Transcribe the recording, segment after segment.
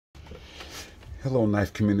Hello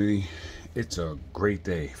knife community, it's a great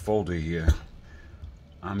day, folder here.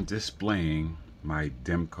 I'm displaying my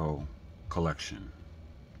Demko collection.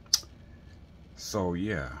 So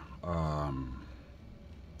yeah,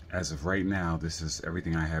 as of right now, this is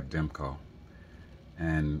everything I have Demko.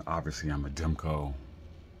 And obviously I'm a Demko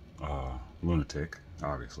lunatic,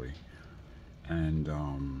 obviously. And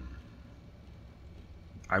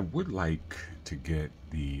I would like to get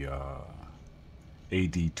the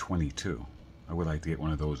AD22. I would like to get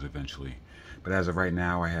one of those eventually. But as of right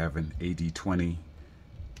now, I have an AD20,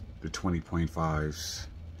 the 20.5s,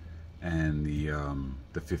 and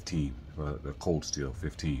the 15, the cold steel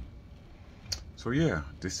 15. So yeah,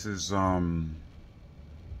 this is, I'm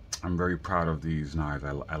very proud of these knives.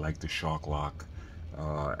 I like the shock lock.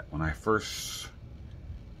 When I first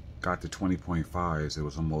got the 20.5s, it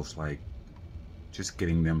was almost like just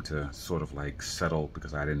getting them to sort of like settle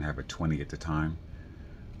because I didn't have a 20 at the time.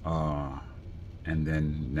 And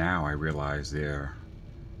then now I realize they're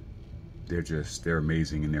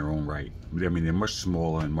amazing in their own right. I mean, they're much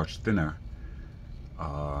smaller and much thinner,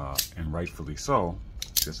 and rightfully so.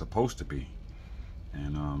 They're supposed to be,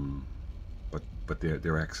 and but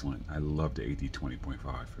they're excellent. I love the AD 20.5.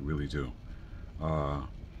 I really do.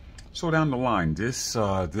 So down the line, this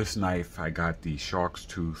knife, I got the Shark's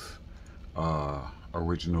Tooth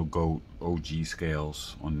original goat OG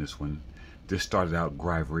scales on this one. This started out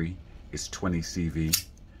Gravry. It's 20 CV.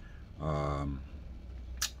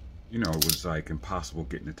 You know, it was like impossible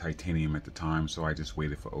getting the titanium at the time, so I just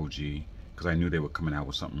waited for OG because I knew they were coming out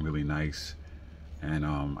with something really nice. And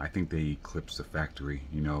I think they eclipsed the factory.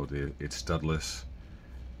 You know, it's studless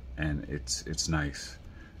and it's nice.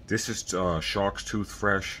 This is Shark's Tooth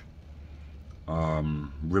Fresh.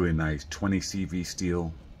 Really nice, 20 CV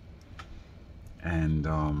steel. And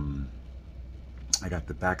I got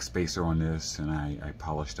the back spacer on this, and I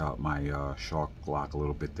polished out my shark lock a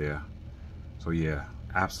little bit there. So yeah,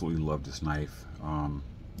 absolutely love this knife.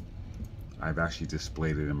 I've actually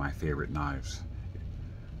displayed it in my favorite knives.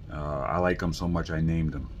 I like them so much I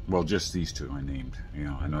named them. Well, just these two I named. You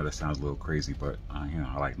know, I know that sounds a little crazy, but you know,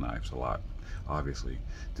 I like knives a lot, obviously.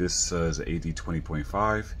 This is AD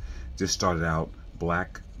 20.5. This started out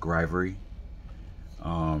black Gravry.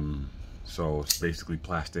 So it's basically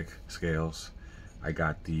plastic scales. I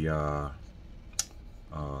got the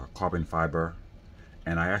carbon fiber,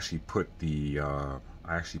 and I actually put the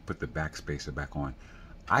back spacer back on.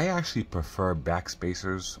 I actually prefer back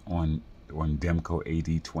spacers on Demko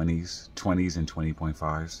AD 20s and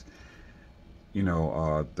 20.5s. You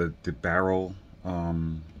know, the barrel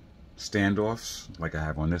standoffs like I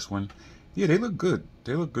have on this one. Yeah, they look good.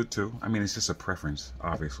 They look good too. I mean, it's just a preference,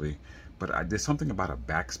 obviously. But there's something about a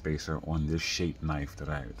back spacer on this shaped knife that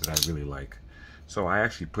I really like. So I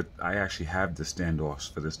actually have the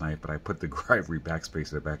standoffs for this knife, but I put the Gravry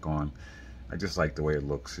backspacer back on. I just like the way it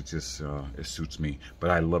looks. It just it suits me. But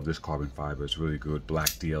I love this carbon fiber. It's really good. Black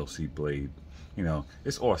DLC blade. You know,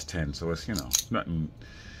 it's Aus 10, so it's, you know, nothing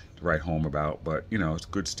to write home about. But you know, it's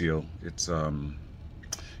good steel. It's you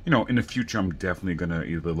know, in the future I'm definitely gonna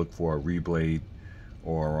either look for a reblade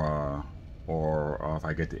or if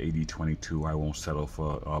I get the AD 22, I won't settle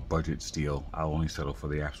for budget steel. I'll only settle for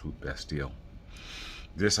the absolute best steel.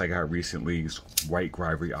 This I got recently. It's white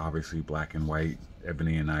Gravry, obviously black and white,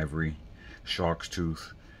 ebony and ivory, Shark's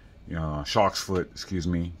Tooth, Shark's Foot, excuse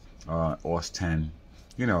me, Aus 10.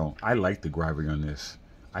 You know, I like the Gravry on this.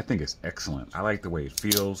 I think it's excellent. I like the way it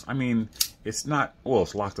feels. I mean, it's not, well,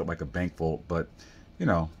 it's locked up like a bank vault, but you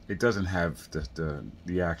know, it doesn't have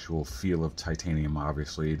the actual feel of titanium,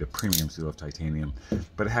 obviously, the premium feel of titanium,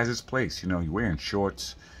 but it has its place. You know, you're wearing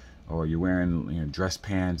shorts or you're wearing, you know, dress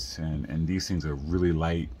pants, and these things are really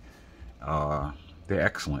light. They're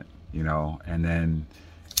excellent, you know. And then,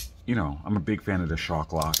 you know, I'm a big fan of the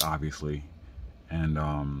shock lock, obviously. And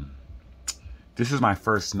this is my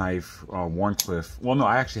first knife, Wharncliffe. Well, no,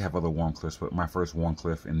 I actually have other Wharncliffes, but my first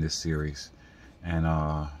Wharncliffe in this series. And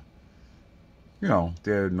you know,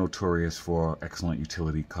 they're notorious for excellent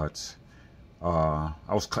utility cuts. I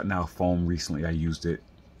was cutting out foam recently. I used it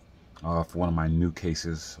for one of my new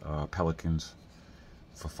cases, Pelicans,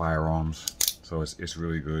 for firearms. So it's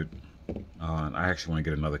really good. And I actually want to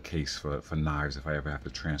get another case for knives if I ever have to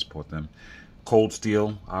transport them. Cold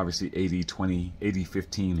steel, obviously AD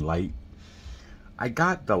 15 light. I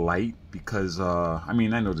got the light because, I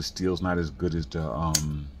mean, I know the steel's not as good as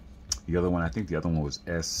the other one. I think the other one was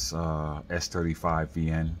S35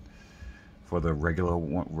 VN for the regular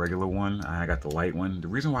one. I got the light one. The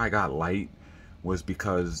reason why I got light was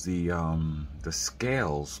because the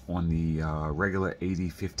scales on the regular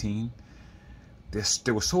AD 15,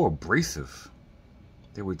 they were so abrasive.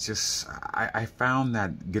 they were just, I found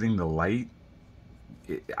that getting the light,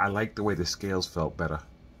 I liked the way the scales felt better.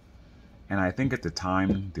 And I think at the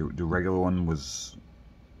time, the regular one was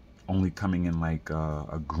only coming in like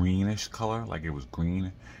a greenish color, like it was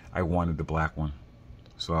green. I wanted the black one.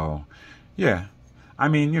 So, yeah. I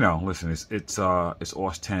mean, you know, listen, it's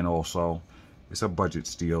OS 10 also. It's a budget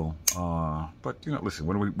steel. But, you know, listen,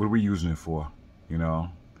 what are we using it for? You know?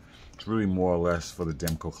 It's really more or less for the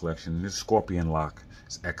Demko collection. This Scorpion lock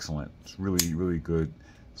is excellent. It's really, really good.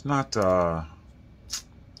 It's not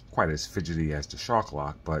quite as fidgety as the Shark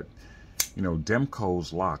lock, but you know,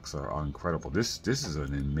 Demko's locks are incredible. This is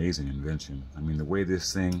an amazing invention. I mean, the way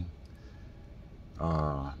this thing,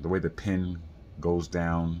 the way the pin goes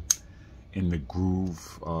down in the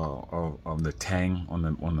groove of the tang on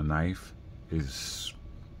the knife is,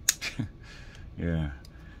 yeah.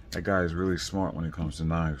 That guy is really smart when it comes to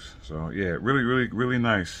knives. So yeah, really, really, really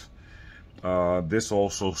nice. This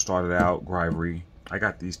also started out Grivery. I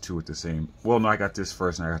got these two at the same. Well, no, I got this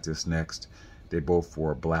first and I got this next. They both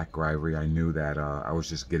were black Grivery. I knew that I was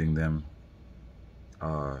just getting them,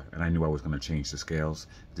 and I knew I was going to change the scales.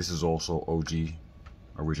 This is also OG,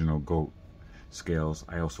 original goat scales.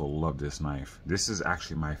 I also love this knife. This is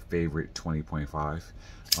actually my favorite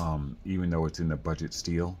 20.5. Even though it's in the budget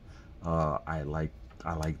steel, I like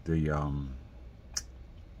the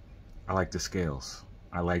scales.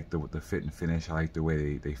 I like the fit and finish. I like the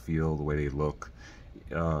way they feel, the way they look.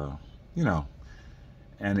 You know,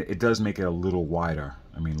 and it does make it a little wider.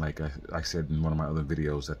 I mean, like I said in one of my other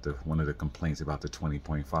videos, that one of the complaints about the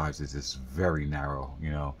 20.5s is it's very narrow.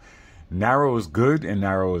 You know, narrow is good and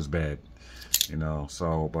narrow is bad. You know,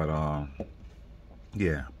 so but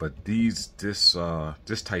yeah, but this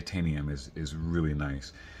titanium is really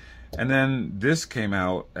nice. And then this came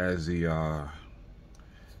out as the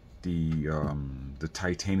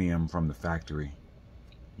titanium from the factory,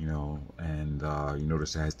 you know, and you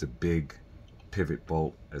notice it has the big pivot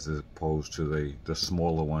bolt as opposed to the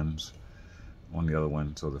smaller ones on the other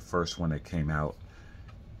one. So the first one that came out,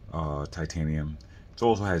 titanium, it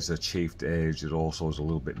also has a chafed edge. It also is a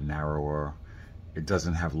little bit narrower. It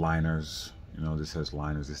doesn't have liners. You know, this has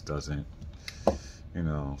liners, this doesn't. You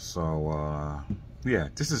know, so yeah,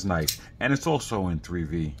 this is nice. And it's also in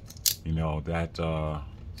 3V. You know, that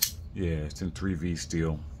yeah, it's in 3V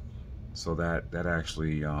steel. So that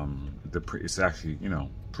actually it's actually, you know,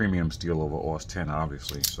 premium steel over OS 10,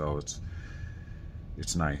 obviously. So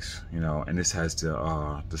it's nice, you know. And this has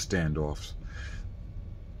the standoffs,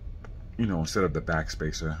 you know, instead of the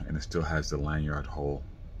backspacer, and it still has the lanyard hole.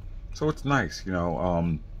 So it's nice, you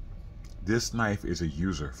know. This knife is a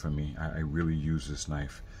user for me. I really use this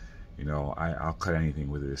knife. You know, I'll cut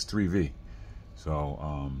anything with it. It's 3V.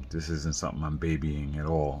 So this isn't something I'm babying at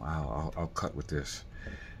all. I'll cut with this.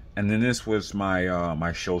 And then this was my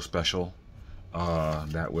my show special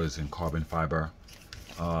that was in carbon fiber.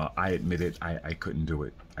 I admit it, I couldn't do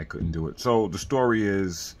it. I couldn't do it. So the story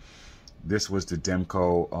is, this was the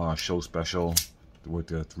Demko show special with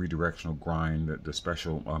the 3-directional grind, the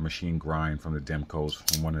special machine grind from the Demkos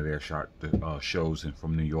from one of their shows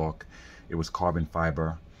from New York. It was carbon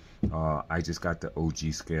fiber. I just got the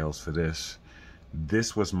OG scales for this.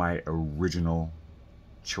 This was my original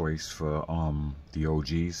choice for the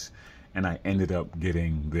OGs, and I ended up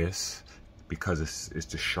getting this because it's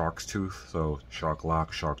the shark's tooth, so shark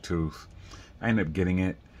lock, shark tooth. I ended up getting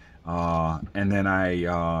it, and then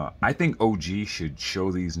I think OG should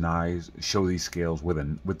show these knives, show these scales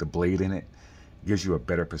with the blade in it. Gives you a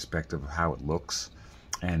better perspective of how it looks,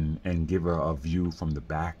 and give a view from the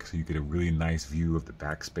back, so you get a really nice view of the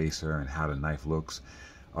back spacer and how the knife looks.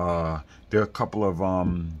 There are a couple of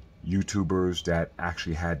YouTubers that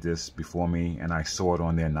actually had this before me, and I saw it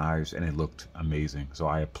on their knives and it looked amazing. So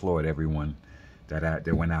I applaud everyone that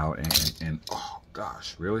went out and oh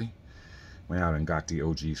gosh, really went out and got the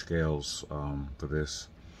OG scales for this.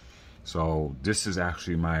 So this is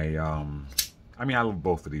actually my I mean, I love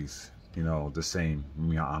both of these, you know, the same, I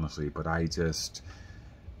mean, honestly, but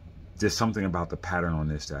there's something about the pattern on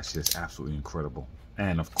this that's just absolutely incredible.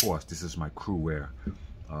 And of course, this is my crew wear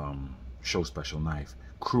show special knife.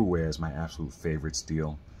 Crew wear is my absolute favorite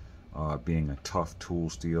steel, being a tough tool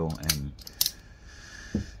steel, and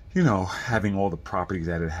you know, having all the properties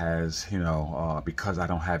that it has, you know, because I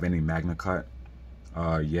don't have any Magna Cut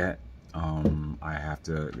yet, I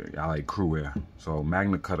like crew wear. So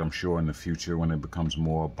Magna Cut, I'm sure in the future when it becomes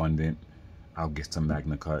more abundant, I'll get some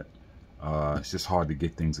Magna Cut. It's just hard to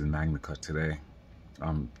get things in Magna Cut today.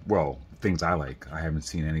 Well, things I like. I haven't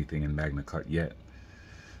seen anything in Magna Cut yet.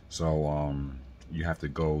 So you have to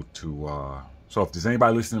go to so if there's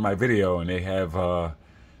anybody listening to my video and they have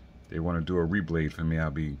they want to do a reblade for me, I'll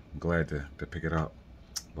be glad to pick it up.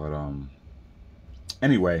 But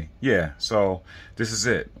anyway, yeah, so this is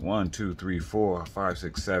it. 1, 2, 3, 4, 5,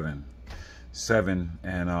 6, 7. 7.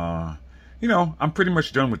 And you know, I'm pretty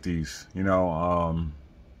much done with these. You know,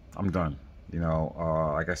 I'm done. You know,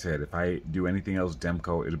 like I said, if I do anything else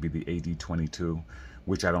Demko, it'll be the AD22,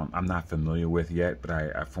 which I'm not familiar with yet,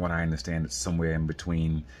 but from what I understand, it's somewhere in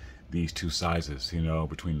between these two sizes, you know,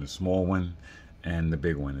 between the small one and the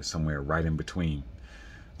big one. It's somewhere right in between.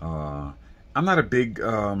 I'm not a big,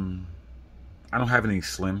 I don't have any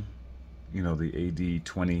slim, you know, the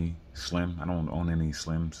AD20 slim. I don't own any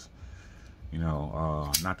slims, you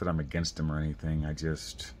know, not that I'm against them or anything.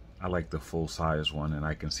 I like the full size one, and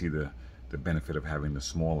I can see the benefit of having the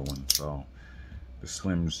smaller one. So the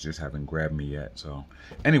slims just haven't grabbed me yet. So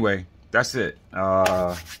anyway, that's it.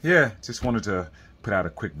 Yeah, just wanted to put out a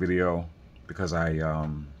quick video because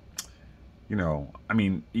you know, I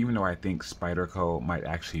mean, even though I think Spyderco might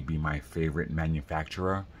actually be my favorite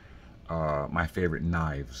manufacturer, my favorite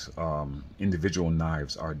knives, individual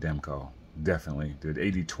knives are Demko. Definitely. The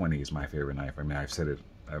AD20 is my favorite knife. I mean, I've said it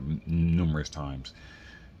numerous times.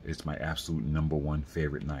 It's my absolute #1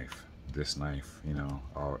 favorite knife. This knife, you know,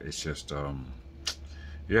 it's just,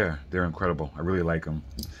 yeah, they're incredible. I really like them.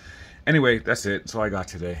 Anyway, that's it. That's all I got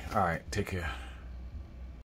today. All right, take care.